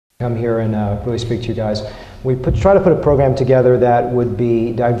Come here and really speak to you guys. We try to put a program together that would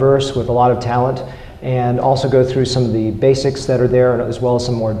be diverse with a lot of talent and also go through some of the basics that are there as well as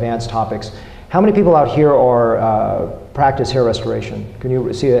some more advanced topics. How many people out here are practice hair restoration? Can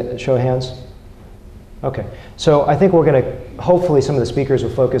you see a show of hands? Okay, so I think we're going to, hopefully some of the speakers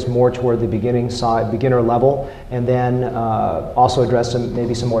will focus more toward the beginning side, beginner level, and then also address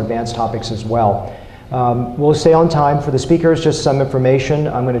maybe some more advanced topics as well. We'll stay on time. For the speakers, just some information.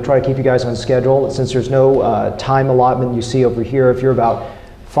 I'm going to try to keep you guys on schedule. Since there's no time allotment you see over here, if you're about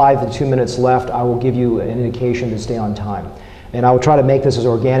 5 to 2 minutes left, I will give you an indication to stay on time. And I will try to make this as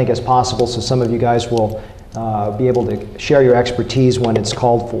organic as possible so some of you guys will be able to share your expertise when it's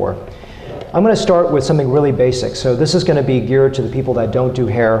called for. I'm going to start with something really basic. So this is going to be geared to the people that don't do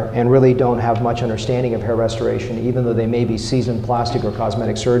hair and really don't have much understanding of hair restoration, even though they may be seasoned plastic or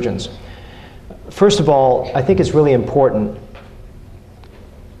cosmetic surgeons. First of all, I think it's really important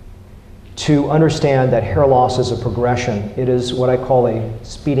to understand that hair loss is a progression. It is what I call a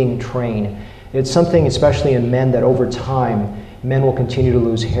speeding train. It's something, especially in men, that over time, men will continue to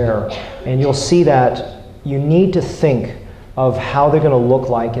lose hair. And you'll see that you need to think of how they're going to look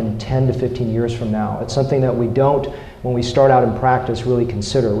like in 10 to 15 years from now. It's something that we don't, when we start out in practice, really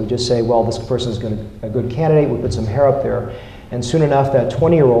consider. We just say, well, this person's a good candidate, we put some hair up there. And soon enough, that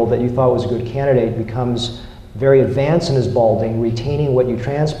 20-year-old that you thought was a good candidate becomes very advanced in his balding, retaining what you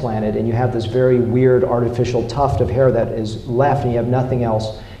transplanted, and you have this very weird artificial tuft of hair that is left, and you have nothing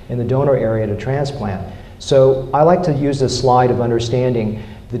else in the donor area to transplant. So I like to use this slide of understanding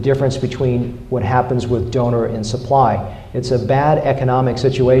the difference between what happens with donor and supply. It's a bad economic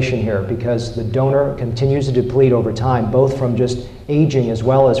situation here because the donor continues to deplete over time, both from just aging as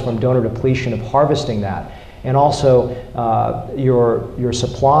well as from donor depletion of harvesting that. And also your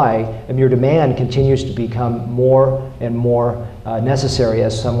supply and your demand continues to become more and more necessary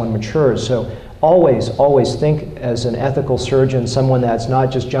as someone matures. So always think as an ethical surgeon, someone that's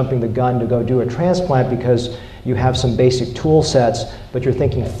not just jumping the gun to go do a transplant because you have some basic tool sets, but you're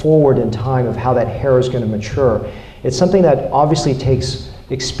thinking forward in time of how that hair is going to mature. It's something that obviously takes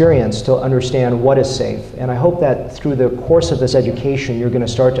experience to understand what is safe. And I hope that through the course of this education, you're going to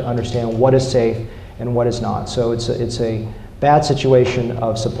start to understand what is safe and what is not. So it's a bad situation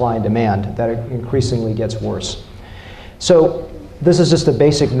of supply and demand that increasingly gets worse. So this is just a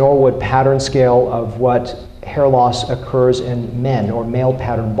basic Norwood pattern scale of what hair loss occurs in men, or male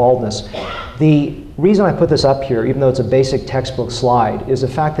pattern baldness. The reason I put this up here, even though it's a basic textbook slide, is the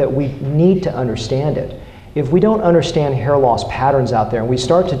fact that we need to understand it. If we don't understand hair loss patterns out there and we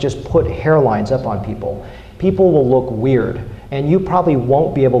start to just put hairlines up on people, people will look weird. And you probably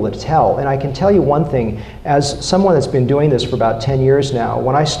won't be able to tell. And I can tell you one thing, as someone that's been doing this for about 10 years now,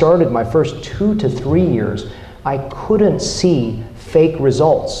 when I started my first 2 to 3 years, I couldn't see fake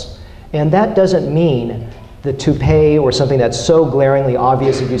results. And that doesn't mean the toupee or something that's so glaringly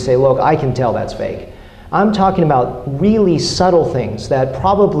obvious that you say, look, I can tell that's fake. I'm talking about really subtle things that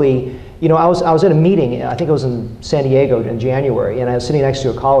probably, you know, I was at a meeting, I think it was in San Diego in January, and I was sitting next to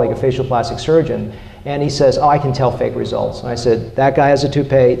a colleague, a facial plastic surgeon, and he says, oh, I can tell fake results. And I said, that guy has a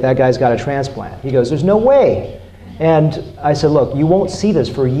toupee, that guy's got a transplant. He goes, there's no way. And I said, look, you won't see this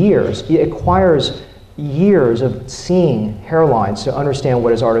for years. It requires years of seeing hairlines to understand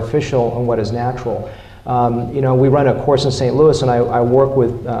what is artificial and what is natural. You know, we run a course in St. Louis, and I work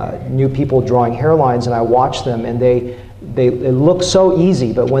with new people drawing hairlines, and I watch them, and they look so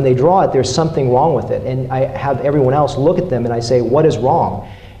easy, but when they draw it, there's something wrong with it. And I have everyone else look at them, and I say, what is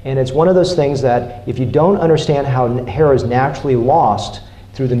wrong? And it's one of those things that if you don't understand how hair is naturally lost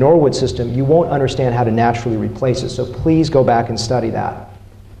through the Norwood system, you won't understand how to naturally replace it. So please go back and study that.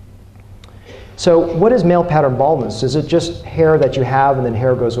 So what is male pattern baldness? Is it just hair that you have and then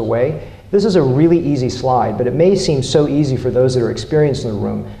hair goes away? This is a really easy slide, but it may seem so easy for those that are experienced in the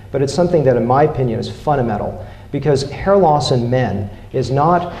room, but it's something that in my opinion is fundamental. Because hair loss in men is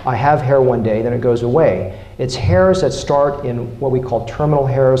not, I have hair one day, then it goes away. It's hairs that start in what we call terminal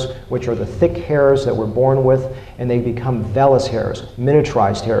hairs, which are the thick hairs that we're born with, and they become vellus hairs,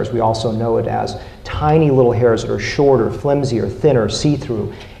 miniaturized hairs. We also know it as tiny little hairs that are shorter, flimsier, thinner,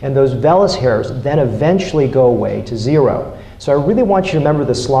 see-through. And those vellus hairs then eventually go away to zero. So I really want you to remember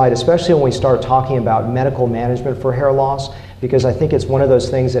this slide, especially when we start talking about medical management for hair loss, because I think it's one of those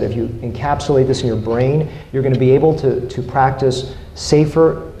things that if you encapsulate this in your brain, you're going to be able to practice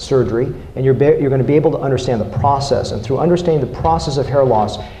safer surgery, and you're going to be able to understand the process. And through understanding the process of hair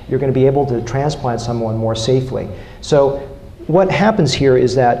loss, you're going to be able to transplant someone more safely. So what happens here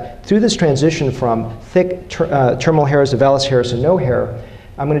is that through this transition from thick terminal hairs to vellus hairs to no hair,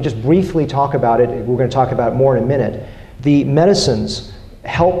 I'm going to just briefly talk about it. We're going to talk about it more in a minute. The medicines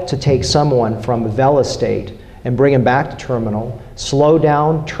help to take someone from a vellus state and bring them back to terminal, slow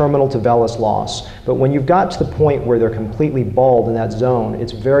down terminal to vellus loss. But when you've got to the point where they're completely bald in that zone,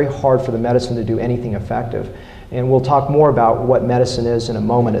 it's very hard for the medicine to do anything effective. And we'll talk more about what medicine is in a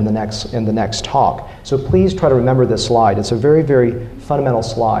moment in the next talk. So please try to remember this slide. It's a very, very fundamental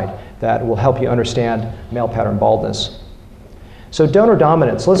slide that will help you understand male pattern baldness. So donor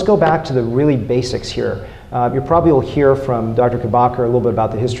dominance, let's go back to the really basics here. You probably will hear from Dr. Kabaka a little bit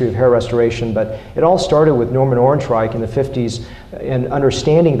about the history of hair restoration, but it all started with Norman Ohrenreich in the 50s and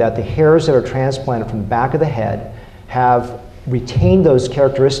understanding that the hairs that are transplanted from the back of the head have retained those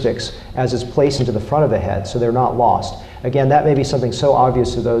characteristics as it's placed into the front of the head, so they're not lost. Again, that may be something so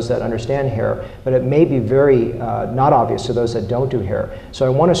obvious to those that understand hair, but it may be very not obvious to those that don't do hair. So I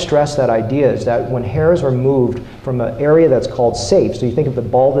want to stress that idea is that when hairs are moved from an area that's called safe, so you think of the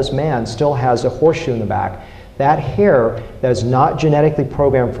baldest man still has a horseshoe in the back, that hair that is not genetically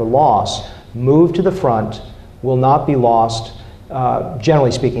programmed for loss, moved to the front, will not be lost.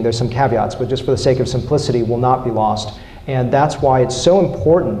 Generally speaking, there's some caveats, but just for the sake of simplicity, will not be lost. And that's why it's so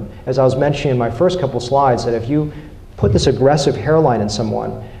important, as I was mentioning in my first couple slides, that if you put this aggressive hairline in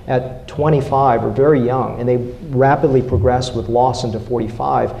someone at 25 or very young, and they rapidly progress with loss into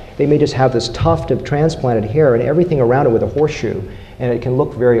 45, they may just have this tuft of transplanted hair and everything around it with a horseshoe, and it can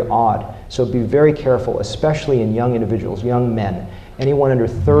look very odd. So be very careful, especially in young individuals, young men. Anyone under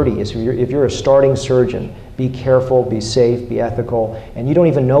 30, if you're a starting surgeon, be careful, be safe, be ethical, and you don't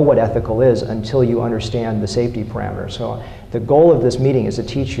even know what ethical is until you understand the safety parameters. So the goal of this meeting is to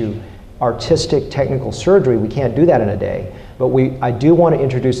teach you artistic technical surgery. We can't do that in a day, but I do want to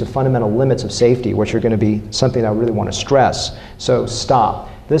introduce the fundamental limits of safety, which are going to be something I really want to stress. So stop.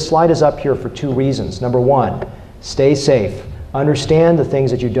 This slide is up here for two reasons. Number one, stay safe. Understand the things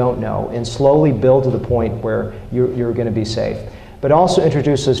that you don't know and slowly build to the point where you're going to be safe. But also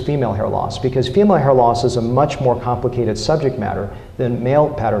introduces female hair loss, because female hair loss is a much more complicated subject matter than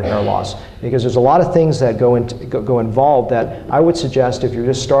male pattern hair loss, because there's a lot of things that go involved that I would suggest if you're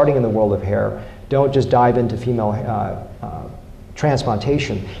just starting in the world of hair, don't just dive into female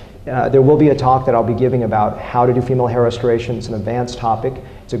transplantation. There will be a talk that I'll be giving about how to do female hair restoration. It's an advanced topic.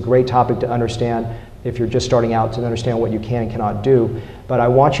 It's a great topic to understand if you're just starting out, to understand what you can and cannot do. But I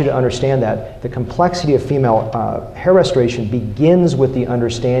want you to understand that the complexity of female hair restoration begins with the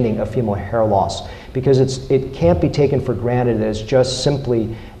understanding of female hair loss, because it can't be taken for granted as just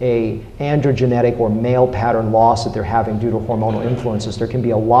simply a androgenetic or male pattern loss that they're having due to hormonal influences. There can be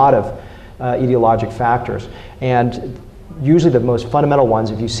a lot of etiologic factors. And usually the most fundamental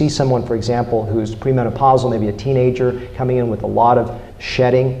ones, if you see someone, for example, who's premenopausal, maybe a teenager, coming in with a lot of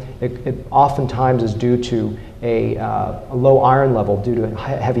shedding, it oftentimes is due to a low iron level due to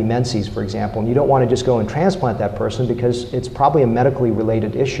heavy menses, for example. And you don't want to just go and transplant that person because it's probably a medically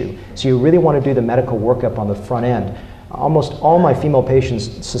related issue. So you really want to do the medical workup on the front end. Almost all my female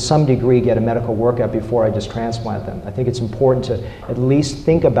patients, to some degree, get a medical workup before I just transplant them. I think it's important to at least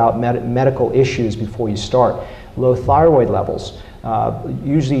think about medical issues before you start. Low thyroid levels,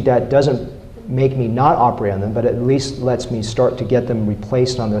 usually that doesn't make me not operate on them, but at least lets me start to get them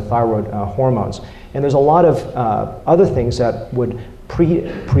replaced on their thyroid hormones. And there's a lot of other things that would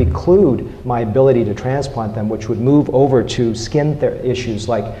preclude my ability to transplant them, which would move over to skin issues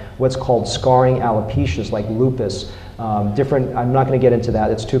like what's called scarring alopecias, like lupus. I'm not going to get into that,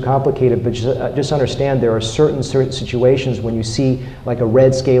 it's too complicated, but just understand there are certain situations when you see like a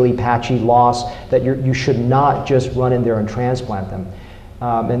red, scaly, patchy loss that you should not just run in there and transplant them.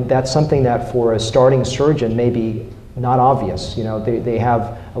 And that's something that for a starting surgeon may be not obvious. You know, they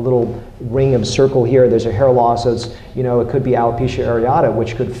have a little ring of circle here, there's a hair loss, it's, you know, it could be alopecia areata,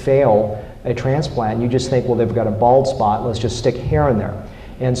 which could fail a transplant. You just think, well, they've got a bald spot, let's just stick hair in there.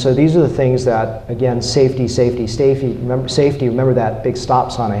 And so these are the things that, again, safety, safety, safety. Remember that big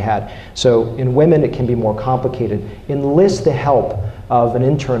stop sign I had. So in women, it can be more complicated. Enlist the help of an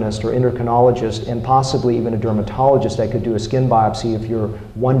internist or endocrinologist and possibly even a dermatologist that could do a skin biopsy if you're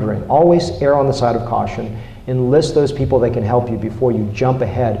wondering. Always err on the side of caution. Enlist those people that can help you before you jump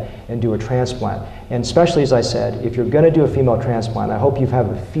ahead and do a transplant. And especially, as I said, if you're going to do a female transplant, I hope you have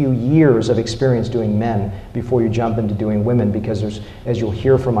a few years of experience doing men before you jump into doing women, because there's, as you'll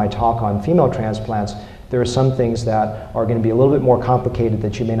hear from my talk on female transplants, there are some things that are going to be a little bit more complicated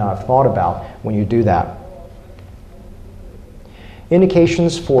that you may not have thought about when you do that.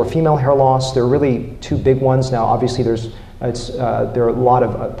 Indications for female hair loss, there are really two big ones. Now, obviously, there are a lot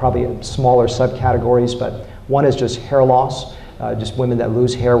of probably smaller subcategories, but one is just hair loss. just women that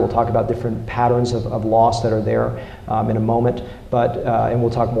lose hair. We'll talk about different patterns of loss that are there in a moment, and we'll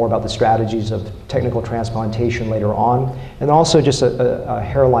talk more about the strategies of technical transplantation later on. And also just a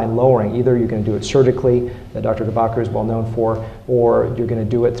hairline lowering. Either you're going to do it surgically, that Dr. Gabaker is well known for, or you're going to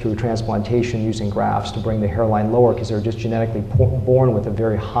do it through transplantation using grafts to bring the hairline lower, because they're just genetically born with a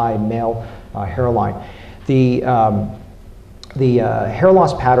very high male hairline. The hair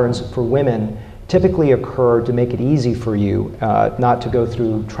loss patterns for women typically occur to make it easy for you not to go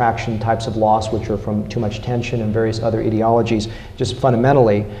through traction types of loss, which are from too much tension and various other etiologies. Just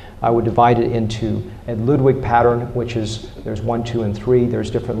fundamentally, I would divide it into a Ludwig pattern, which is there's 1, 2, and 3. There's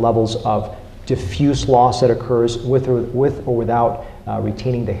different levels of diffuse loss that occurs with or without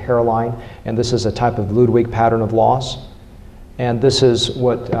retaining the hairline, and this is a type of Ludwig pattern of loss. And this is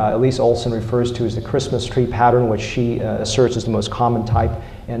what Elise Olson refers to as the Christmas tree pattern, which she asserts is the most common type.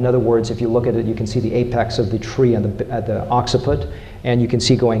 In other words, if you look at it, you can see the apex of the tree at the occiput, and you can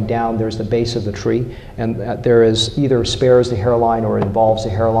see going down, there's the base of the tree, and there is either spares the hairline or involves the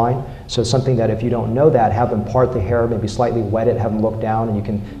hairline. So something that if you don't know that, have them part the hair, maybe slightly wet it, have them look down, and you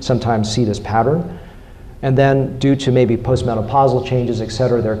can sometimes see this pattern. And then due to maybe postmenopausal changes, et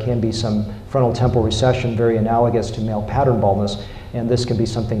cetera, there can be some frontal temporal recession, very analogous to male pattern baldness, and this can be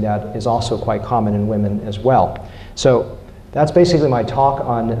something that is also quite common in women as well. So that's basically my talk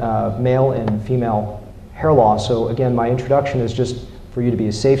on male and female hair loss. So again, my introduction is just for you to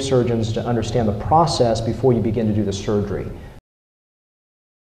be safe surgeons to understand the process before you begin to do the surgery.